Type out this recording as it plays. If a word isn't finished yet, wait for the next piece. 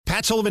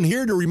Matt Sullivan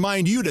here to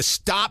remind you to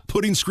stop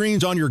putting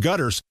screens on your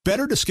gutters.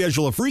 Better to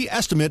schedule a free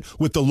estimate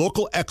with the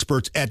local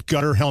experts at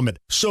Gutter Helmet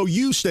so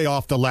you stay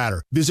off the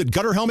ladder. Visit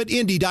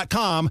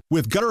GutterHelmetIndy.com.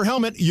 With Gutter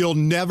Helmet, you'll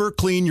never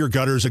clean your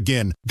gutters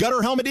again.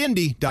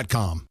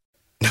 GutterHelmetIndy.com.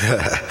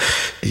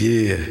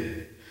 Yeah.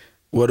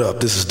 What up?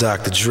 This is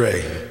Dr.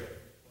 Dre.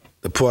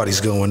 The party's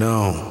going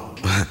on.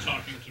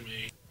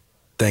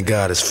 Thank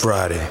God it's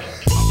Friday.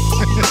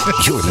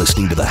 You're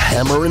listening to the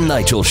Hammer and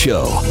Nigel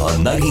Show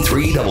on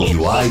 93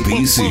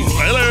 WIBC.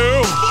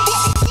 Hello.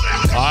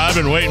 I've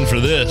been waiting for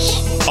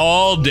this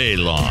all day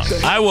long.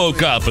 I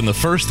woke up and the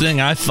first thing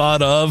I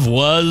thought of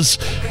was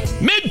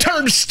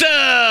midterm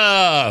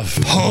stuff.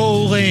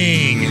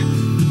 Polling,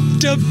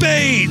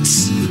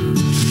 debates,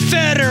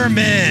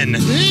 Fetterman.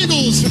 The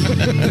Eagles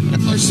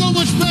are so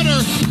much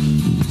better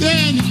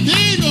than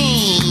the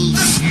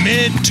Eagles.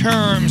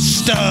 Midterm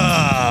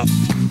stuff.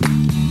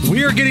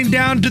 We are getting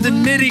down to the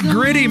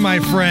nitty-gritty, my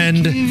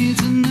friend.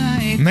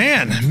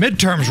 Man,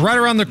 midterms right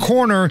around the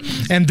corner,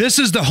 and this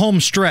is the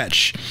home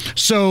stretch.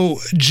 So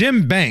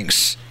Jim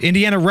Banks,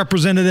 Indiana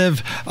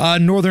representative,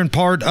 northern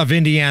part of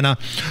Indiana,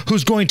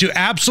 who's going to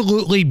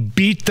absolutely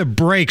beat the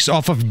brakes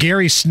off of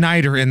Gary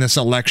Snyder in this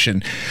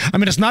election. I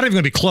mean, it's not even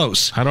going to be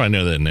close. How do I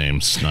know that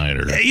name,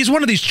 Snyder? He's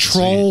one of these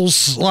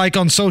trolls, like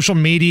on social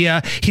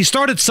media. He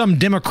started some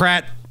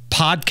Democrat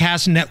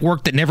podcast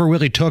network that never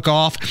really took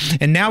off,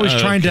 and now he's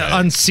trying to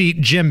unseat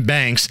Jim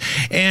Banks,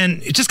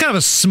 and it's just kind of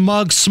a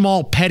smug,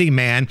 small, petty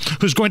man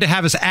who's going to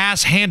have his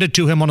ass handed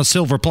to him on a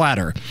silver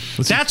platter.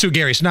 That's who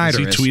Gary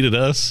Snyder is. He tweeted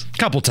us a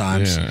couple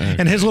times, yeah, okay.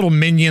 And his little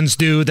minions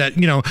do that,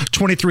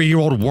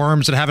 23-year-old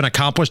worms that haven't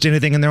accomplished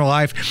anything in their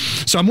life.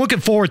 So I'm looking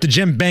forward to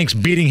Jim Banks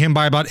beating him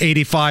by about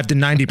 85 to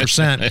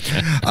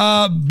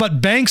 90%. But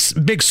Banks'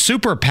 big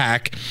super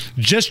PAC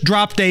just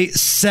dropped a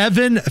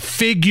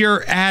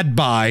 7-figure ad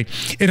buy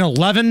in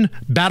 11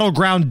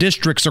 battleground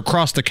districts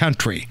across the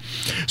country.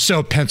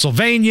 So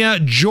Pennsylvania,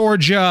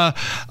 Georgia,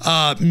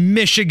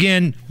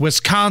 Michigan,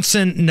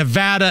 Wisconsin,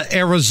 Nevada,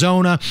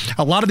 Arizona,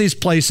 a lot of these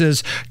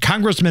places,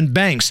 Congressman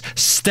Banks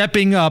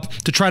stepping up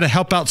to try to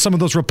help out some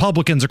of those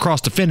Republicans across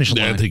the finish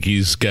line. I think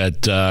he's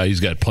got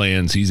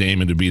plans. He's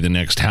aiming to be the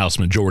next House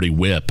Majority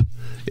Whip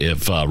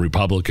if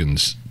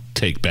Republicans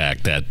take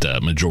back that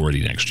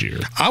majority next year.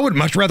 I would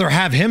much rather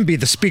have him be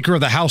the Speaker of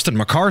the House than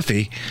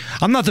McCarthy.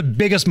 I'm not the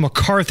biggest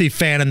McCarthy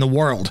fan in the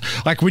world.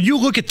 Like, when you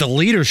look at the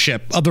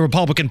leadership of the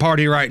Republican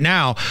Party right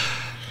now,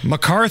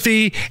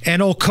 McCarthy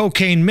and old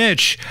Cocaine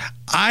Mitch,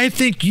 I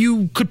think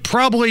you could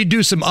probably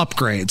do some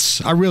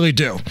upgrades. I really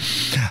do.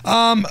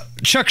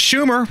 Chuck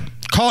Schumer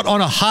caught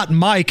on a hot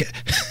mic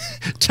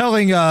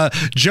telling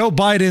Joe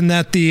Biden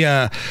that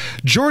the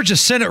Georgia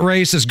Senate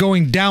race is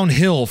going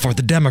downhill for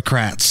the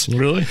Democrats.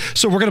 Really?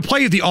 So we're going to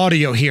play you the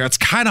audio here. It's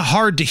kind of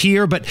hard to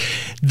hear, but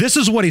this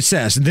is what he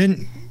says. And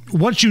then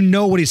once you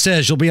know what he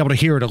says, you'll be able to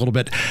hear it a little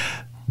bit.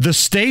 The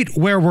state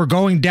where we're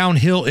going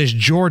downhill is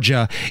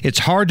Georgia. It's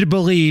hard to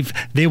believe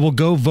they will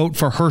go vote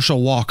for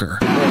Herschel Walker.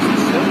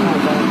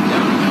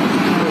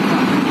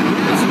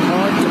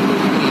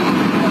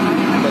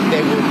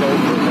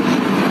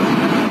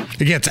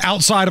 Again, it's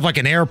outside of like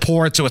an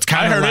airport, so it's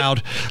kind of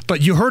loud.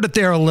 But you heard it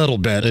there a little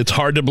bit. It's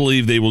hard to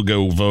believe they will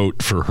go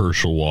vote for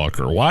Herschel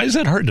Walker. Why is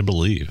that hard to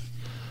believe?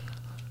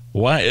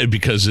 Why?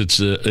 Because it's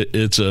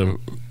a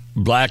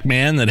black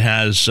man that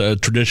has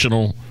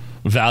traditional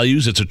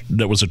values.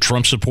 That was a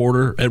Trump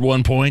supporter at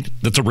one point.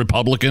 That's a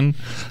Republican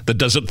that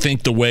doesn't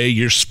think the way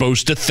you're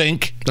supposed to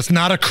think. That's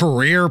not a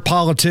career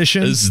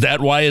politician. Is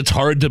that why it's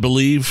hard to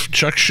believe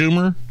Chuck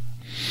Schumer?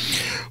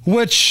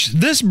 Which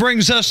this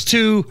brings us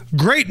to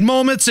great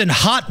moments in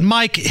hot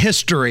mic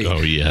history.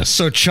 Oh, yes.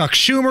 So Chuck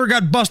Schumer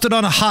got busted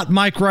on a hot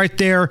mic right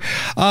there.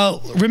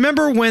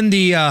 Remember when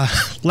the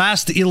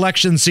last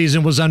election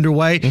season was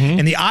underway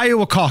and the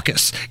Iowa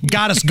caucus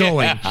got us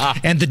going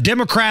and the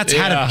Democrats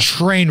had a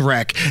train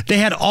wreck. They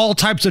had all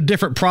types of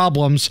different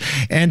problems,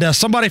 and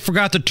somebody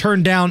forgot to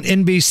turn down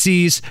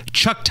NBC's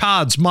Chuck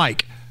Todd's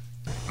mic.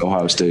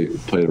 Ohio State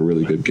played a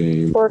really good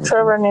game. Or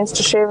Trevor needs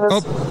to shave his...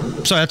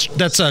 Oh, so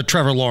that's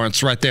Trevor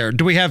Lawrence right there.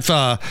 Do we have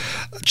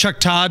Chuck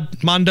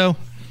Todd, Mondo?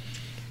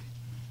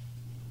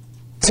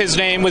 His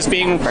name was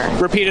being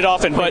repeated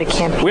often,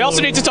 but we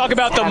also need to talk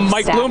about the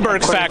Mike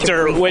Bloomberg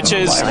factor, which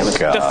is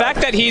the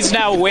fact that he's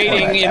now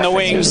waiting in the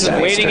wings,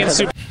 waiting in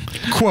Super...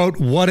 Quote,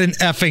 what an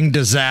effing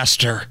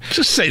disaster.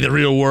 Just say the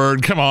real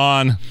word. Come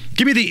on.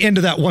 Give me the end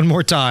of that one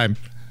more time.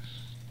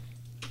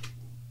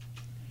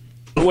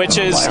 Which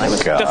is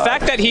the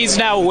fact that he's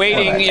now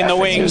waiting in the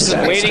wings,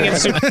 waiting in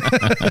Super...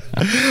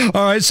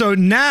 All right, so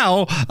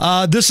now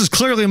this is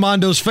clearly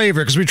Mondo's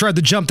favorite because we tried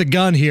to jump the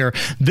gun here.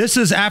 This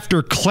is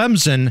after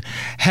Clemson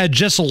had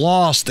just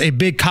lost a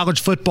big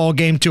college football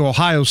game to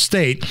Ohio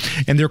State,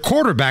 and their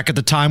quarterback at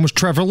the time was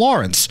Trevor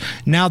Lawrence.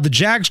 Now the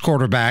Jags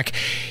quarterback,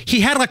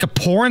 he had like a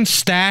porn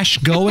stash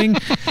going.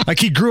 Like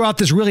he grew out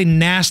this really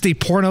nasty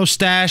porno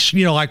stash,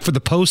 like for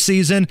the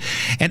postseason.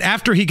 And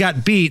after he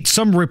got beat,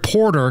 some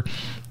reporter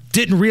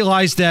didn't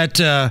realize that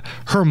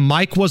her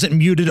mic wasn't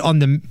muted on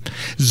the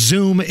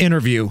Zoom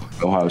interview.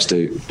 Ohio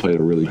State played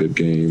a really good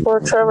game. Poor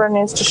Trevor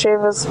needs to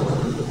shave his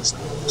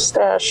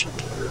stash.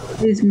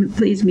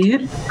 Please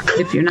mute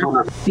if you're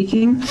not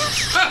speaking.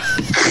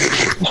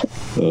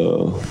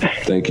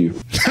 Thank you.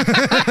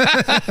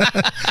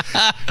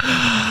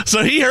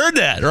 So he heard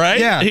that, right?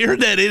 Yeah. He heard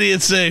that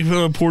idiot say,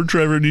 "Oh, poor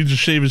Trevor needs to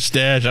shave his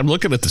stash." I'm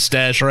looking at the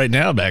stash right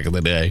now. Back in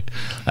the day,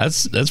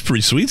 that's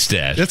pretty sweet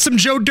stash. That's some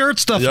Joe Dirt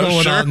stuff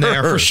going on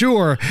there for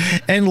sure.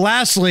 And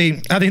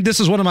lastly, I think this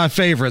is one of my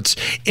favorites.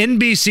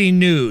 NBC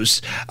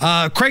News.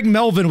 Craig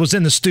Melvin was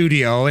in the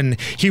studio, and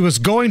he was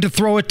going to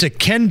throw it to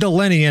Ken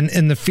Delenian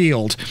in the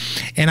field.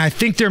 And I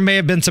think there may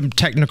have been some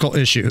technical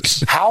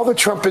issues. How the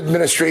Trump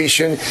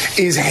administration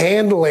is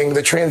handling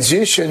the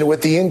transition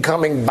with the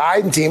incoming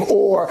Biden team,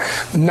 or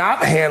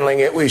not handling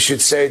it, we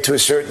should say, to a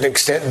certain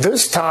extent.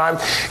 This time,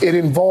 it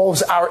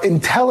involves our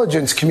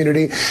intelligence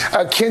community.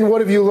 Ken,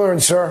 what have you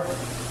learned, sir?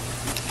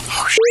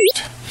 Oh,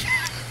 shit.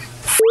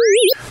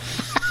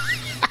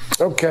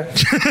 Okay.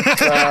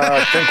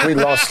 I think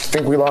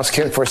we lost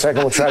Ken for a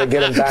second. We'll try to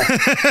get him back.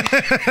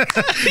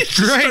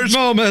 Great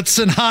moments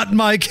in hot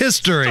mic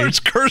history. Starts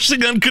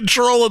cursing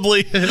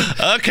uncontrollably.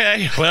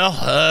 Okay, well,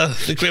 I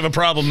think we have a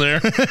problem there.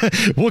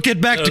 We'll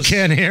get back to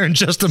Ken here in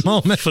just a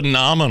moment.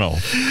 Phenomenal.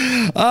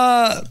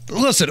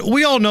 Listen,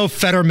 we all know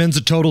Fetterman's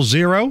a total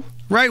zero,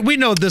 right? We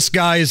know this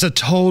guy is a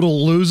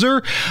total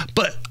loser,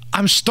 but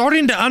I'm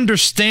starting to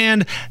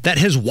understand that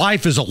his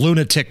wife is a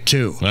lunatic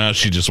too. Well,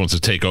 she just wants to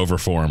take over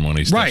for him when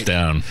he steps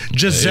down.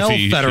 Giselle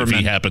Fetterman. If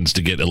he happens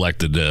to get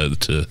elected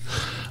to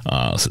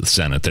the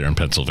Senate there in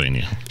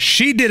Pennsylvania.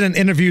 She did an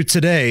interview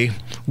today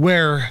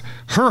where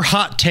her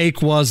hot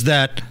take was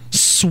that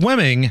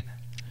swimming,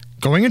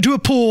 going into a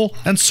pool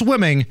and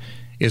swimming,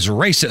 is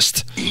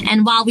racist.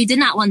 And while we did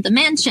not want the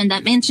mansion,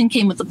 that mansion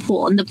came with a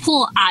pool, and the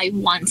pool I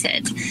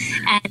wanted.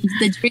 And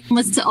the dream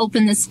was to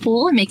open this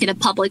pool and make it a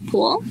public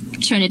pool,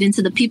 turn it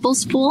into the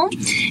people's pool,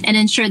 and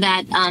ensure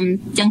that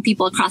young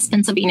people across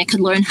Pennsylvania could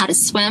learn how to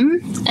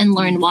swim and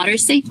learn water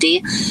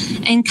safety,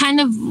 and kind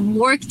of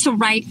work to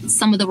right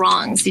some of the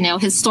wrongs. You know,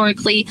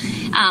 historically,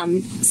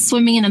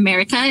 swimming in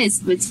America is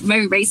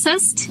very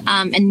racist,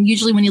 and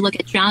usually when you look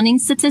at drowning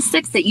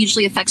statistics, that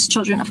usually affects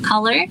children of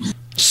color.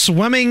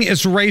 Swimming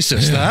is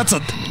racist. Now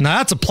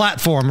that's a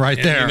platform right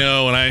there. You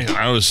know, when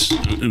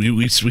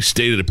we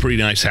stayed at a pretty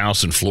nice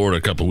house in Florida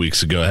a couple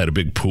weeks ago. I had a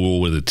big pool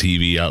with a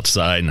TV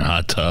outside and a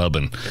hot tub,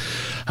 and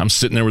I'm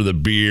sitting there with a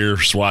beer,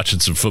 just watching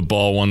some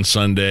football one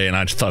Sunday, and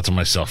I just thought to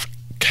myself,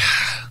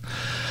 God,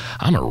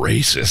 I'm a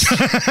racist.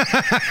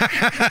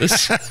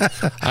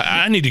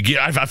 I need to get.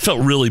 I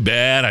felt really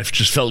bad. I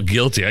just felt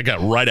guilty. I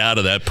got right out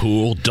of that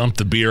pool, dumped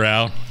the beer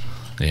out.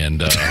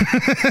 And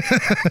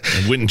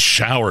went and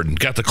showered and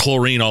got the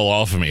chlorine all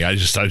off of me. I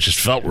just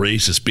felt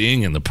racist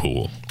being in the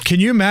pool. Can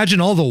you imagine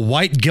all the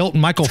white guilt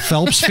Michael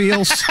Phelps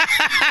feels?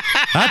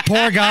 That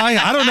poor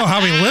guy, I don't know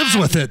how he lives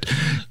with it.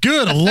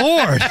 Good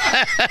Lord.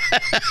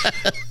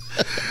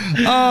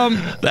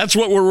 That's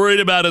what we're worried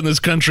about in this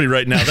country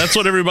right now. That's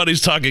what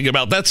everybody's talking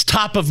about. That's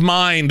top of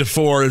mind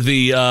for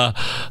the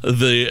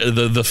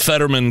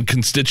Fetterman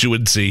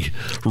constituency.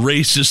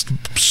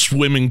 Racist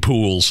swimming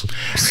pools.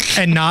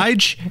 And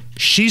Nige,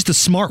 she's the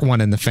smart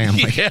one in the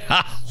family.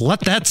 Yeah.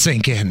 Let that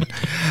sink in.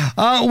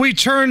 We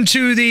turn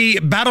to the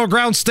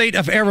battleground state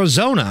of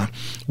Arizona,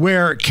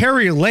 where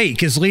Kari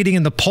Lake is leading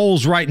in the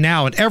polls right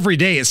now, and every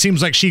day it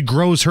seems like she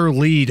grows her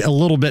lead a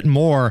little bit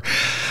more.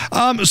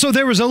 So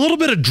there was a little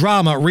bit of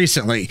drama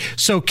recently.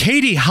 So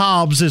Katie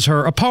Hobbs is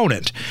her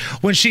opponent.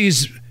 When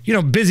she's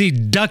busy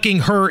ducking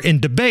her in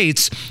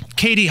debates,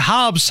 Katie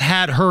Hobbs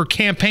had her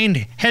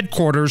campaign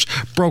headquarters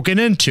broken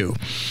into.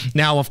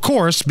 Now, of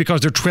course,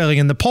 because they're trailing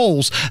in the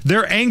polls,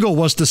 their angle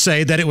was to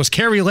say that it was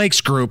Kari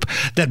Lake's group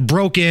that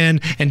broke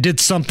in and did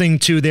something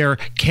to their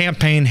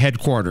campaign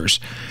headquarters.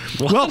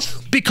 What? Well,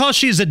 because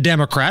she's a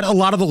Democrat, a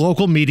lot of the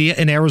local media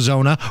in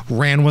Arizona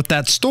ran with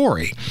that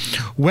story.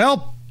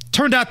 Well,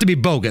 turned out to be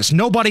bogus.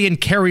 Nobody in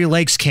Kari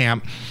Lake's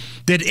camp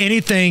did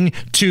anything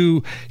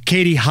to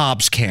Katie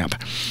Hobbs' camp.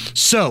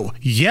 So,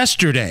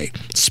 yesterday,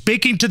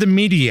 speaking to the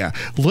media,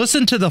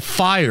 listen to the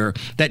fire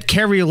that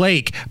Kari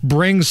Lake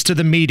brings to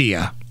the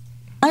media.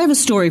 I have a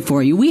story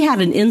for you. We had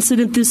an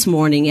incident this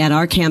morning at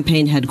our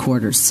campaign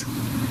headquarters.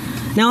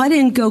 Now, I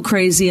didn't go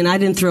crazy and I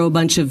didn't throw a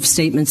bunch of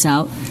statements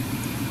out,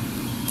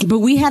 but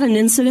we had an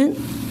incident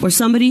where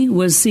somebody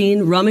was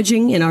seen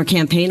rummaging in our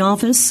campaign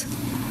office.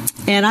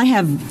 And I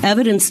have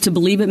evidence to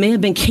believe it may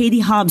have been Katie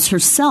Hobbs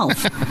herself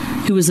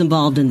who was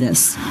involved in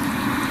this.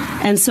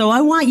 And so I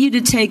want you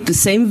to take the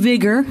same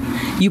vigor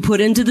you put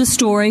into the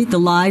story, the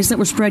lies that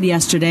were spread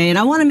yesterday. And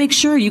I want to make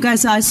sure you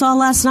guys, I saw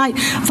last night,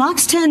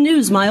 Fox 10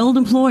 News, my old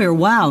employer,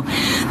 wow,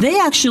 they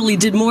actually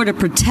did more to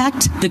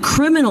protect the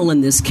criminal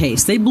in this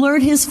case. They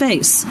blurred his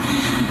face.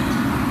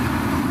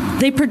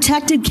 They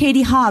protected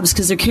Katie Hobbs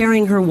because they're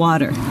carrying her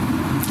water.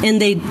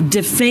 And they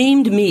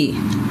defamed me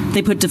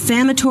They put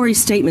defamatory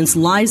statements,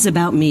 lies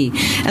about me.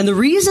 And the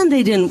reason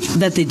they did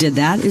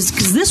that is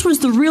because this was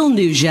the real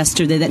news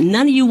yesterday that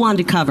none of you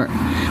wanted to cover.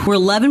 We're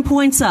 11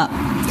 points up.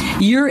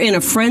 You're in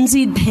a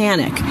frenzied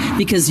panic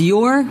because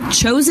your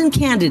chosen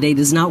candidate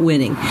is not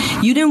winning.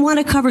 You didn't want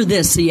to cover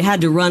this, so you had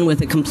to run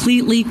with a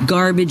completely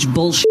garbage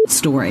bullshit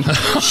story.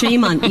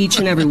 Shame on each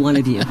and every one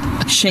of you.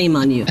 Shame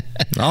on you.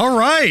 All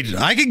right.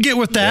 I can get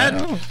with that.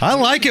 Yeah. I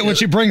like it when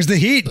she brings the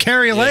heat.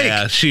 Carrie Lake.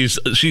 Yeah,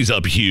 she's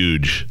up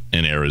huge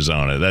in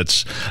Arizona.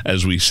 That's,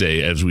 as we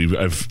say, I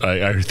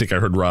think I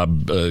heard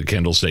Rob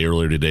Kendall say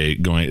earlier today,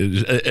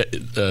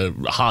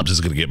 Hobbs is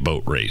going to get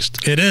boat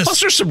raced. It is. Plus,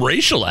 there's some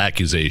racial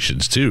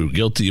accusations, too.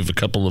 Guilty of a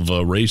couple of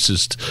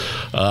racist.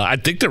 I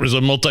think there was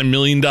a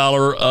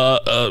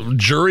multi-million-dollar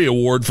jury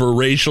award for a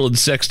racial and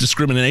sex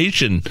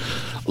discrimination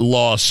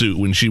lawsuit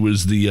when she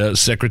was the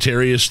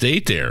Secretary of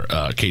State there,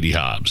 Katie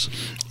Hobbs.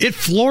 It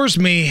floors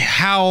me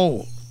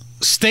how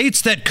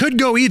states that could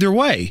go either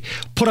way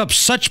put up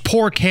such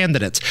poor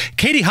candidates.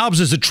 Katie Hobbs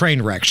is a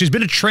train wreck. She's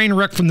been a train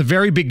wreck from the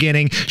very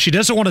beginning. She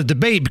doesn't want to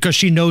debate because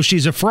she knows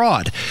she's a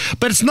fraud.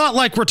 But it's not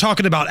like we're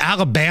talking about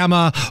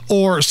Alabama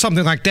or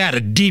something like that, a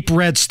deep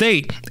red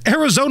state.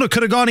 Arizona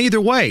could have gone either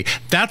way.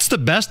 That's the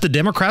best the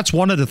Democrats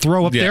wanted to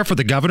throw up there for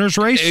the governor's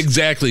race.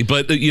 Exactly.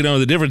 But,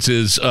 the difference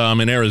is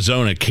in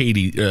Arizona,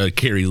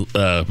 Carrie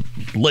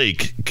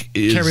Lake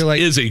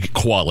is a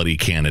quality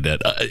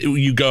candidate.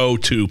 You go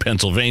to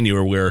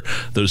Pennsylvania where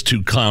those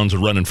two clowns are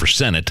running for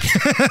Senate.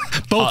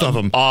 Both of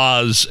them.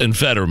 Oz and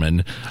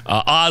Fetterman.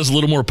 Oz a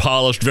little more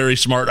polished, very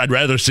smart. I'd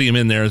rather see him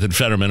in there than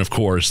Fetterman, of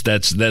course.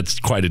 That's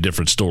quite a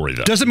different story,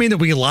 though. Doesn't mean that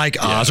we like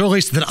Oz, or at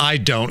least that I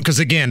don't. Because,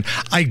 again,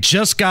 I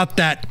just got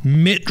that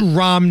Mitt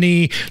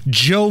Romney,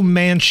 Joe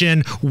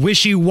Manchin,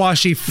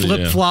 wishy-washy,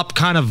 flip-flop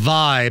kind of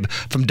vibe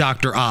from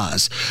Dr.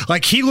 Oz.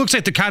 Like, he looks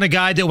like the kind of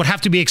guy that would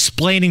have to be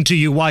explaining to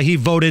you why he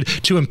voted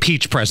to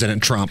impeach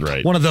President Trump.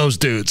 Right. One of those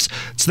dudes.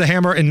 It's the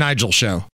Hammer and Nigel Show.